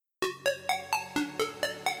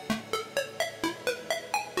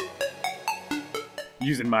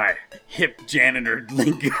using my hip janitor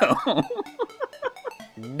lingo.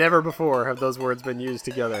 Never before have those words been used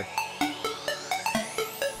together.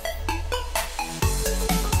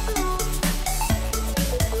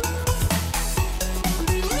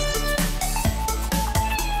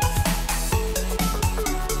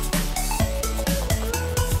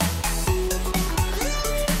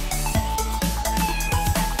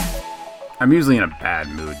 I'm usually in a bad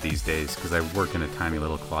mood these days because I work in a tiny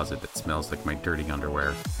little closet that smells like my dirty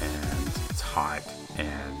underwear, and it's hot,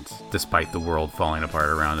 and despite the world falling apart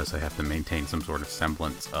around us, I have to maintain some sort of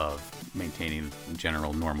semblance of maintaining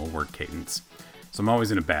general normal work cadence. So I'm always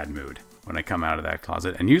in a bad mood when I come out of that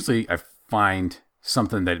closet, and usually I find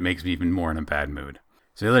something that makes me even more in a bad mood.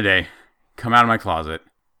 So the other day, come out of my closet,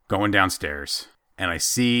 going downstairs, and I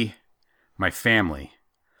see my family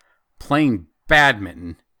playing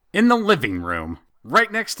badminton in the living room,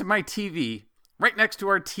 right next to my TV, right next to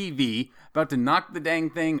our TV, about to knock the dang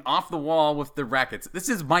thing off the wall with the rackets. This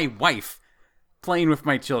is my wife playing with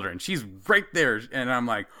my children. She's right there, and I'm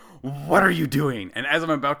like, what are you doing? And as I'm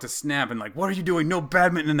about to snap and like, what are you doing? No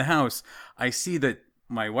badminton in the house. I see that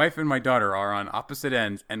my wife and my daughter are on opposite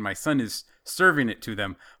ends, and my son is serving it to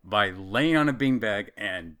them by laying on a beanbag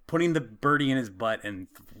and putting the birdie in his butt and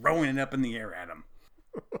throwing it up in the air at him.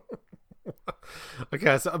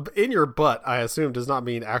 Okay, so in your butt, I assume, does not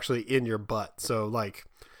mean actually in your butt. So, like,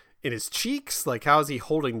 in his cheeks? Like, how is he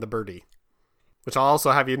holding the birdie? Which I'll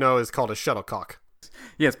also have you know is called a shuttlecock.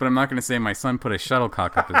 Yes, but I'm not going to say my son put a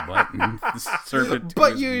shuttlecock up his butt and served it to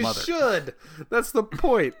but his you mother. should. That's the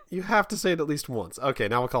point. You have to say it at least once. Okay,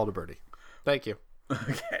 now we'll call it a birdie. Thank you.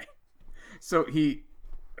 Okay. So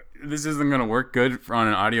this isn't going to work good on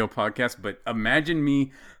an audio podcast, but imagine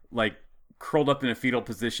me, like, curled up in a fetal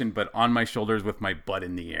position, but on my shoulders with my butt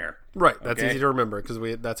in the air. Right, that's okay? easy to remember because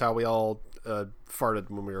that's how we all farted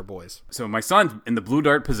when we were boys. So my son's in the blue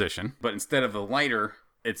dart position, but instead of a lighter,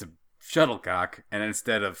 it's a shuttlecock, and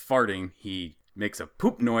instead of farting, he makes a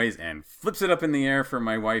poop noise and flips it up in the air for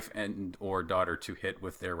my wife and or daughter to hit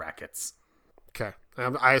with their rackets. Okay,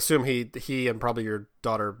 I assume he and probably your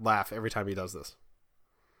daughter laugh every time he does this.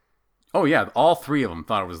 Oh yeah, all three of them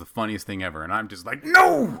thought it was the funniest thing ever, and I'm just like,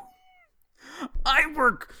 no! I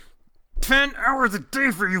work 10 hours a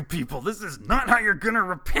day for you people. This is not how you're going to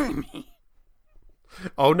repay me.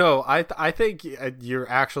 Oh, no. I think you're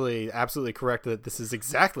actually absolutely correct that this is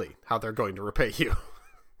exactly how they're going to repay you.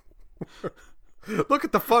 Look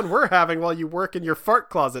at the fun we're having while you work in your fart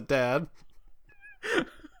closet, Dad.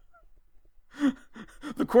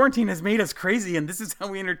 The quarantine has made us crazy, and this is how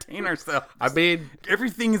we entertain ourselves. I mean,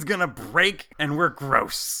 everything is going to break, and we're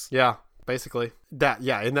gross. Yeah. Basically,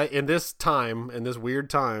 in this weird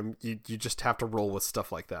time, you just have to roll with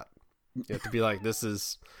stuff like that. You have to be like, this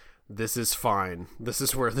is fine. This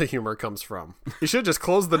is where the humor comes from. You should have just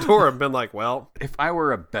closed the door and been like, well, if I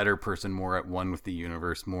were a better person, more at one with the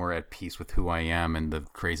universe, more at peace with who I am and the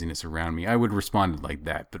craziness around me, I would respond like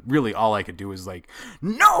that. But really, all I could do is like,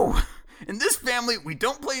 no! In this family, we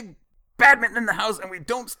don't play badminton in the house, and we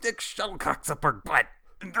don't stick shuttlecocks up our butt.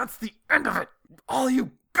 And that's the end of it. All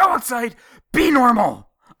you go outside, be normal.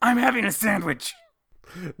 I'm having a sandwich.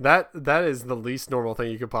 That is the least normal thing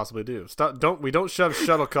you could possibly do. We don't shove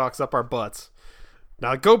shuttlecocks up our butts.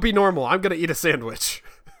 Now go be normal. I'm gonna eat a sandwich.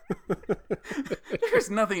 There's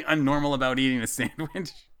nothing unnormal about eating a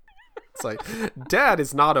sandwich. It's like, Dad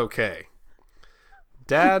is not okay.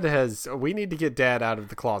 We need to get Dad out of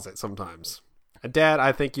the closet sometimes. And Dad,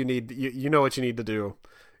 I think you know what you need to do.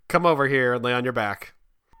 Come over here and lay on your back.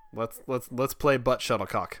 Let's play butt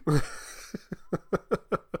shuttlecock.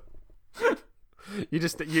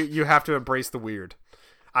 You have to embrace the weird.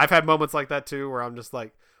 I've had moments like that too, where I'm just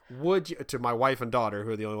like, would you, to my wife and daughter,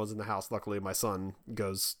 who are the only ones in the house. Luckily, my son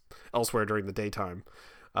goes elsewhere during the daytime.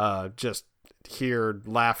 Just hear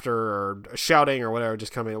laughter or shouting or whatever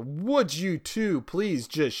just coming in. Would you two please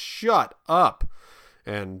just shut up?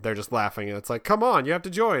 And they're just laughing, and it's like, come on, you have to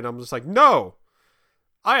join. I'm just like, no.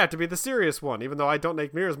 I have to be the serious one, even though I don't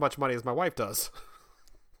make near as much money as my wife does.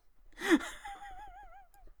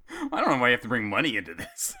 I don't know why you have to bring money into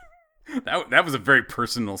this. That was a very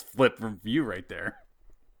personal flip from you right there.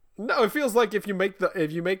 No, it feels like if you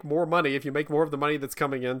make more money, if you make more of the money that's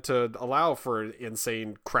coming in to allow for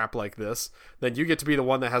insane crap like this, then you get to be the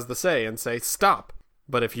one that has the say and say stop.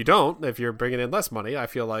 But if you don't, if you're bringing in less money, I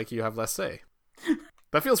feel like you have less say.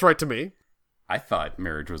 That feels right to me. I thought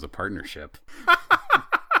marriage was a partnership.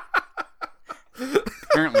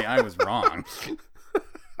 Apparently, I was wrong.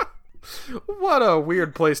 What a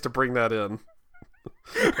weird place to bring that in.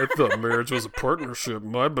 I thought marriage was a partnership.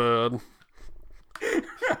 My bad.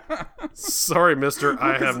 Sorry, mister,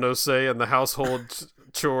 I have no say in the household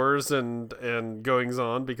chores and goings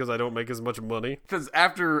on because I don't make as much money. Because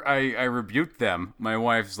after I rebuked them, my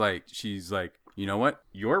wife's like, she's like, you know what?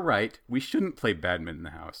 You're right. We shouldn't play badminton in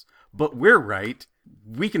the house. But we're right.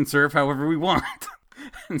 We can serve however we want.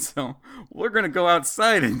 And so we're going to go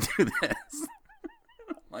outside and do this.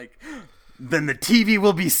 Like, then the TV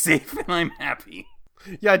will be safe and I'm happy.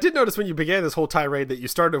 Yeah, I did notice when you began this whole tirade that you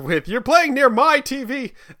started with, you're playing near my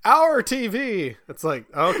TV, our TV. It's like,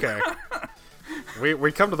 okay.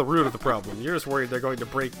 We come to the root of the problem. You're just worried they're going to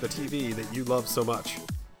break the TV that you love so much.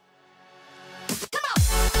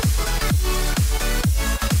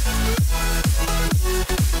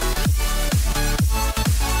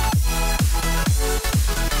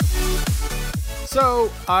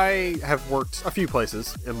 So, I have worked a few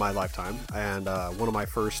places in my lifetime, and one of my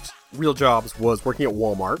first real jobs was working at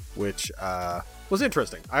Walmart, which was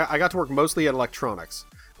interesting. I got to work mostly at electronics,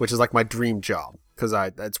 which is like my dream job, because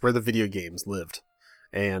that's where the video games lived.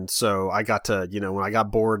 And so I got to, when I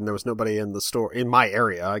got bored and there was nobody in the store, in my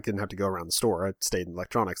area, I didn't have to go around the store. I stayed in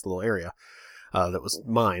electronics, the little area that was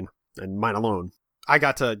mine, and mine alone. I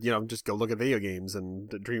got to, just go look at video games and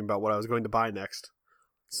dream about what I was going to buy next.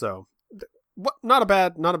 So... Not a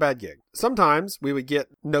bad gig. Sometimes we would get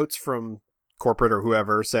notes from corporate or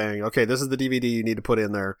whoever saying, okay, this is the DVD you need to put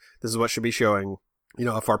in there. This is what should be showing.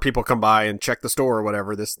 If our people come by and check the store or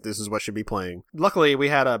whatever, this is what should be playing. Luckily, we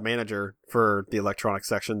had a manager for the electronics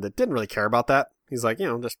section that didn't really care about that. He's like,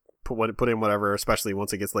 just put in whatever, especially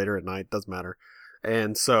once it gets later at night. Doesn't matter.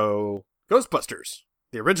 And so Ghostbusters,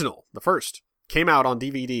 the original, the first, came out on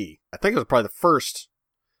DVD. I think it was probably the first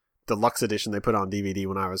deluxe edition they put on DVD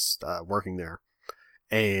when I was working there.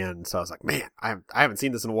 And so I was like, man, I haven't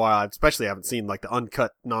seen this in a while. I especially haven't seen like the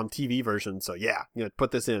uncut non-TV version. So yeah,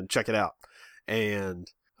 put this in, check it out. And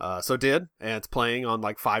so did, and it's playing on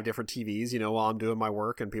like 5 different TVs, while I'm doing my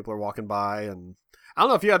work and people are walking by. And I don't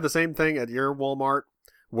know if you have the same thing at your Walmart,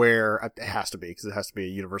 where it has to be, because it has to be a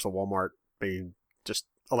universal Walmart, being just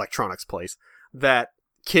electronics place, that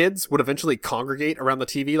kids would eventually congregate around the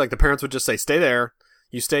TV. Like the parents would just say, stay there.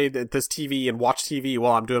 You stay at this TV and watch TV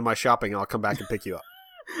while I'm doing my shopping, and I'll come back and pick you up.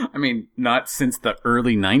 I mean, not since the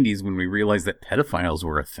early 90s when we realized that pedophiles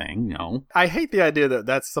were a thing, no. I hate the idea that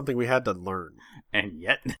that's something we had to learn. And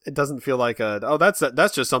yet... It doesn't feel like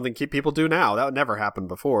that's just something people do now. That would never happen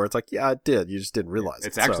before. It's like, yeah, it did. You just didn't realize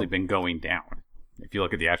It's actually been going down. If you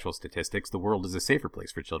look at the actual statistics, the world is a safer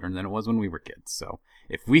place for children than it was when we were kids. So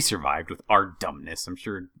if we survived with our dumbness, I'm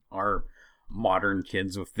sure our modern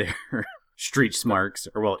kids with their... street smarts,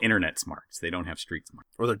 or internet smarts. They don't have street smarts.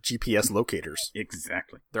 Or their GPS locators.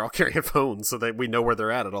 Exactly. They're all carrying phones so that we know where they're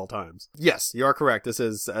at all times. Yes, you are correct. This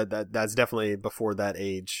is, that's definitely before that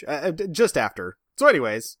age. Just after. So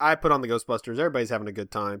anyways, I put on the Ghostbusters. Everybody's having a good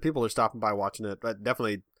time. People are stopping by watching it. But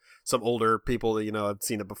definitely some older people that, have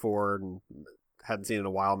seen it before and hadn't seen it in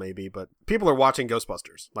a while maybe. But people are watching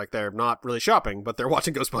Ghostbusters. Like, they're not really shopping, but they're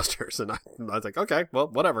watching Ghostbusters. And I was like, okay, well,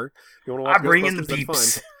 whatever. You want to watch I bring in the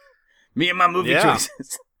peeps. Me and my movie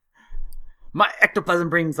choices. My ectoplasm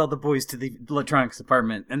brings all the boys to the electronics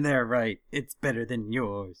department, and they're right. It's better than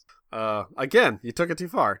yours. Again, you took it too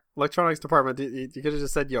far. Electronics department, you could have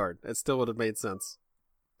just said yard. It still would have made sense.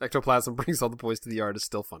 Ectoplasm brings all the boys to the yard is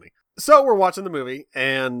still funny. So we're watching the movie,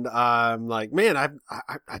 and I'm like, man, I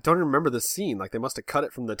don't remember this scene. Like, they must have cut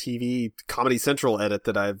it from the TV Comedy Central edit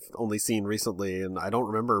that I've only seen recently, and I don't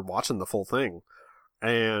remember watching the full thing.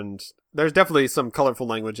 And there's definitely some colorful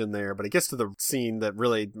language in there, but it gets to the scene that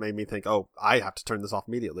really made me think, oh, I have to turn this off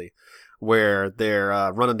immediately, where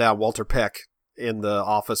they're running down Walter Peck in the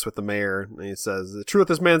office with the mayor, and he says, is it true what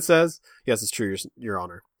this man says? Yes, it's true, your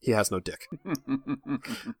honor. He has no dick. And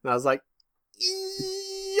I was like,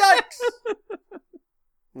 yikes!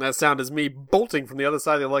 And that sound is me bolting from the other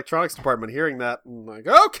side of the electronics department, hearing that, and I'm like,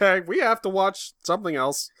 okay, we have to watch something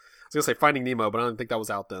else. I was going to say Finding Nemo, but I don't think that was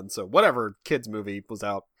out then. So whatever kids movie was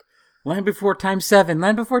out. Land Before Time 7.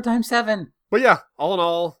 Land Before Time 7. But yeah, all in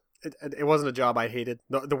all, it wasn't a job I hated.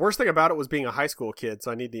 The worst thing about it was being a high school kid.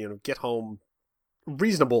 So I need to get home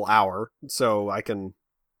reasonable hour so I can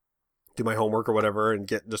do my homework or whatever and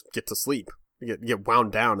get to sleep. Get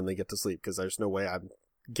wound down and then get to sleep, because there's no way I'm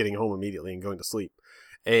getting home immediately and going to sleep.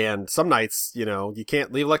 And some nights, you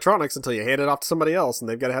can't leave electronics until you hand it off to somebody else, and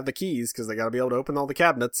they've got to have the keys because they got to be able to open all the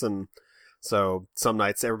cabinets. And so some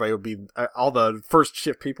nights everybody would be, all the first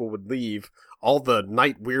shift people would leave, all the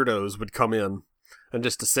night weirdos would come in and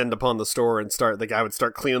just descend upon the store and the guy would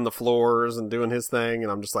start cleaning the floors and doing his thing.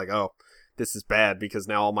 And I'm just like, oh, this is bad, because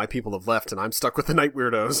now all my people have left and I'm stuck with the night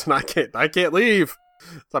weirdos and I can't leave.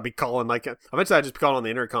 So I'd be calling, eventually I'd just be calling on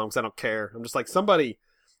the intercom because I don't care. I'm just like, somebody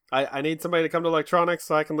I need somebody to come to electronics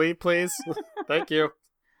so I can leave, please. Thank you.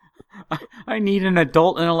 I need an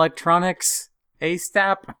adult in electronics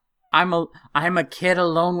ASAP. I'm a kid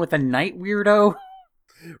alone with a night weirdo.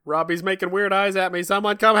 Robbie's making weird eyes at me.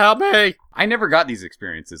 Someone come help me. I never got these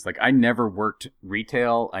experiences. Like, I never worked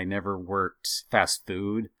retail. I never worked fast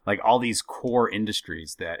food. Like, all these core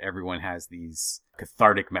industries that everyone has these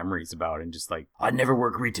cathartic memories about. And just like, I'd never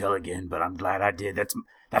work retail again, but I'm glad I did.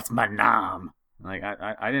 That's my nom. Like,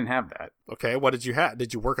 I didn't have that. Okay, what did you have?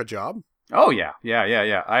 Did you work a job? Oh, yeah.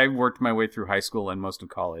 I worked my way through high school and most of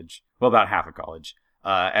college. Well, about half of college.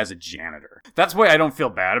 As a janitor. That's why I don't feel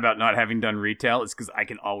bad about not having done retail. It's because I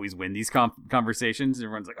can always win these conversations.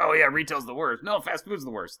 Everyone's like, oh yeah, retail's the worst. No, fast food's the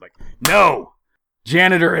worst. Like, no!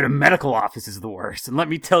 Janitor at a medical office is the worst. And let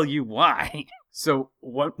me tell you why. So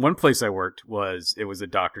one place I worked was a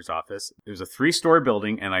doctor's office. It was a 3-story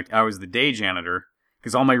building, and I was the day janitor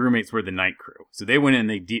because all my roommates were the night crew. So they went in,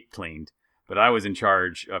 they deep cleaned. But I was in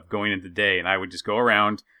charge of going into the day, and I would just go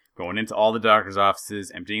around going into all the doctor's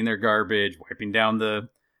offices, emptying their garbage, wiping down the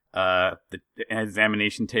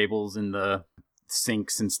examination tables and the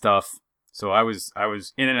sinks and stuff. So I was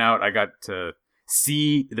in and out. I got to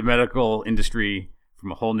see the medical industry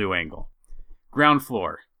from a whole new angle. Ground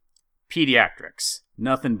floor, pediatrics,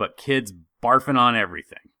 nothing but kids barfing on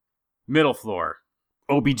everything. Middle floor,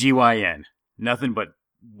 OBGYN, nothing but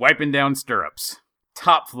wiping down stirrups.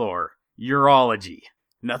 Top floor, urology,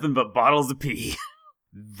 nothing but bottles of pee.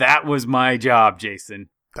 That was my job, Jason.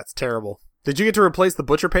 That's terrible. Did you get to replace the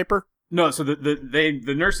butcher paper? No, so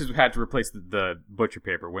the nurses had to replace the butcher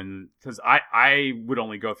paper because I would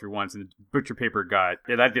only go through once, and the butcher paper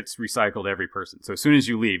that gets recycled every person. So as soon as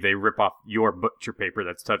you leave, they rip off your butcher paper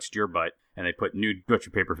that's touched your butt, and they put new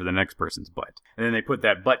butcher paper for the next person's butt. And then they put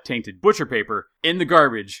that butt-tainted butcher paper in the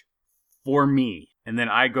garbage for me. And then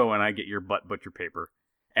I go and I get your butt butcher paper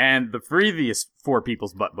and the previous 4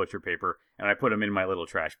 people's butt butcher paper, and I put them in my little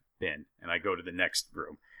trash bin, and I go to the next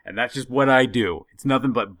room. And that's just what I do. It's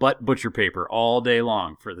nothing but butt butcher paper all day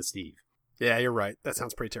long for the Steve. Yeah, you're right. That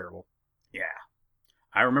sounds pretty terrible. Yeah.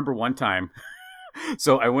 I remember one time,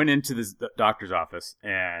 so I went into this doctor's office,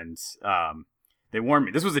 and they warned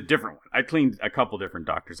me. This was a different one. I cleaned a couple different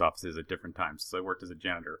doctor's offices at different times, so I worked as a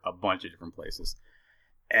janitor a bunch of different places.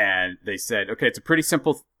 And they said, okay, it's a pretty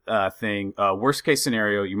simple thing. Worst case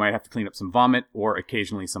scenario, you might have to clean up some vomit or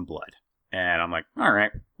occasionally some blood. And I'm like, all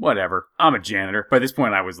right, whatever. I'm a janitor. By this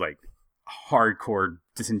point, I was like hardcore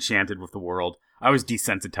disenchanted with the world. I was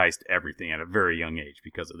desensitized to everything at a very young age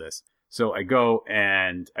because of this. So I go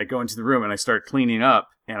into the room and I start cleaning up,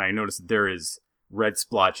 and I notice that there is red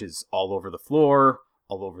splotches all over the floor,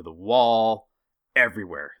 all over the wall,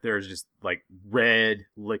 everywhere. There's just like red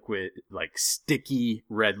liquid, like sticky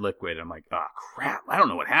red liquid. I'm like, oh crap, I don't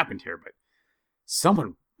know what happened here, but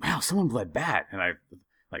someone bled bad. And I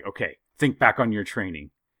like, okay, think back on your training.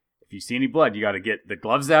 If you see any blood, you got to get the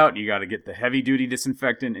gloves out, you got to get the heavy duty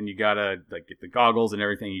disinfectant, and you got to like get the goggles and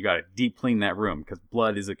everything. You got to deep clean that room because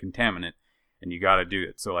blood is a contaminant, and you got to do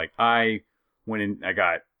it. So like I went in,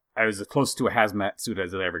 I was as close to a hazmat suit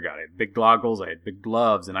as I ever got. I had big goggles, I had big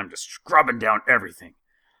gloves, and I'm just scrubbing down everything.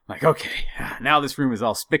 I'm like, okay, now this room is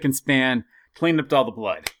all spick and span, cleaned up all the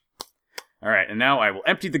blood. All right, and now I will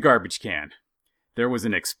empty the garbage can. There was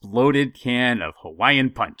an exploded can of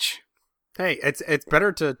Hawaiian Punch. Hey, it's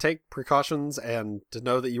better to take precautions and to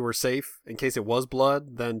know that you were safe in case it was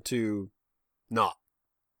blood than to not.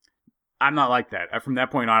 I'm not like that. From that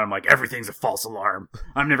point on, I'm like, everything's a false alarm.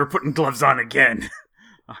 I'm never putting gloves on again.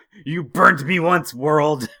 You burned me once,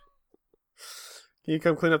 world. Can you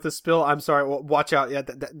come clean up this spill? I'm sorry. Well, watch out. Yeah,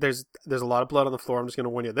 there's a lot of blood on the floor. I'm just going to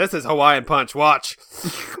warn you. This is Hawaiian Punch. Watch.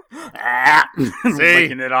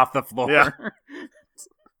 Licking it off the floor. Yeah.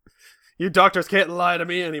 You doctors can't lie to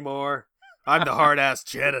me anymore. I'm the hard-ass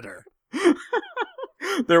janitor.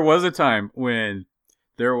 There was a time when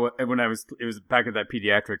it was back at that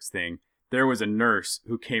pediatrics thing. There was a nurse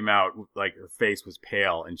who came out, like her face was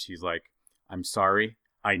pale, and she's like, I'm sorry.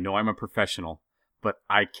 I know I'm a professional, but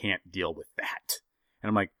I can't deal with that. And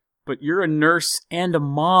I'm like, but you're a nurse and a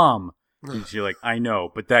mom. And she's like, I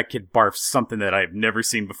know, but that kid barfs something that I've never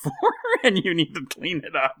seen before, and you need to clean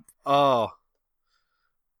it up. Oh.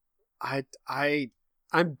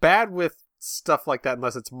 I'm bad with stuff like that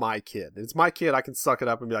unless it's my kid. If it's my kid, I can suck it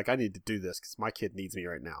up and be like, I need to do this because my kid needs me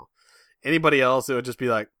right now. Anybody else, it would just be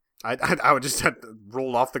like, I would just have to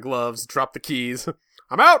roll off the gloves, drop the keys.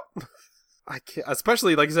 I'm out. I can't,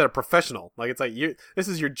 especially like you said, a professional. Like it's like this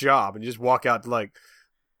is your job, and you just walk out like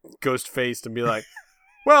ghost faced and be like,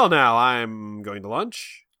 "Well, now I'm going to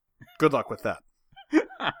lunch. Good luck with that."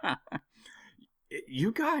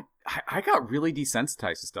 I got really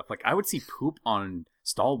desensitized to stuff. Like, I would see poop on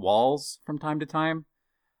stall walls from time to time.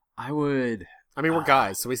 We're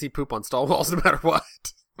guys, so we see poop on stall walls no matter what.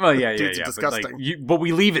 Well, yeah. Disgusting. But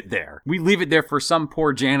we leave it there. We leave it there for some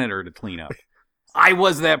poor janitor to clean up. I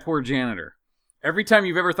was that poor janitor. Every time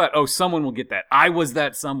you've ever thought, oh, someone will get that, I was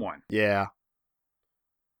that someone. Yeah.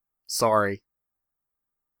 Sorry.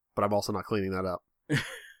 But I'm also not cleaning that up.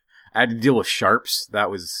 I had to deal with sharps. That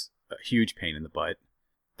was a huge pain in the butt.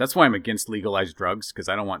 That's why I'm against legalized drugs, because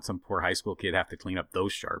I don't want some poor high school kid have to clean up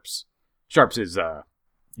those sharps. Sharps is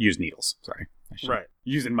used needles. Sorry. Right.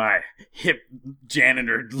 Using my hip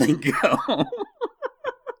janitor lingo.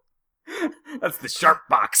 That's the sharp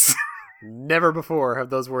box. Never before have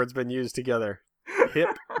those words been used together. Hip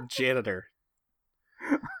janitor.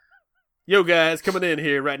 Yo, guys, coming in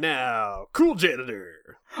here right now. Cool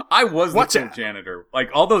janitor. I was the cool janitor. Like,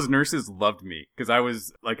 all those nurses loved me because I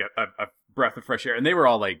was like a breath of fresh air. And they were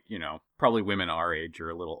all like, probably women our age or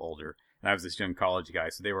a little older. And I was this young college guy,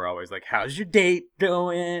 so they were always like, how's your date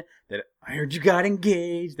going? That I heard you got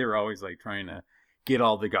engaged. They were always like trying to get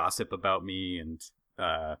all the gossip about me. And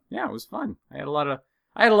it was fun. I had a lot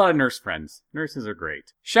of nurse friends. Nurses are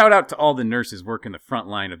great. Shout out to all the nurses working the front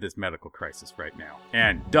line of this medical crisis right now.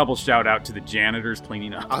 And double shout out to the janitors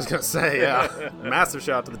cleaning up. I was going to say, yeah. Massive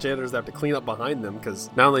shout out to the janitors that have to clean up behind them,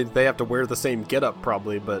 because not only do they have to wear the same getup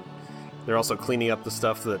probably, but they're also cleaning up the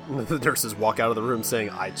stuff that the nurses walk out of the room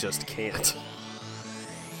saying, I just can't.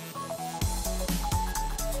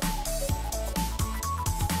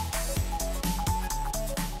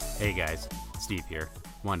 Hey guys, Steve here.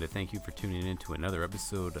 Wanted to thank you for tuning in to another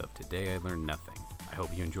episode of Today I Learned Nothing. I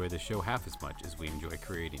hope you enjoy the show half as much as we enjoy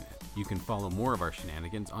creating it. You can follow more of our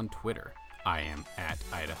shenanigans on Twitter. I am at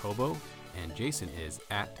Idahobo, and Jason is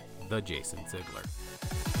at the Jason Ziegler.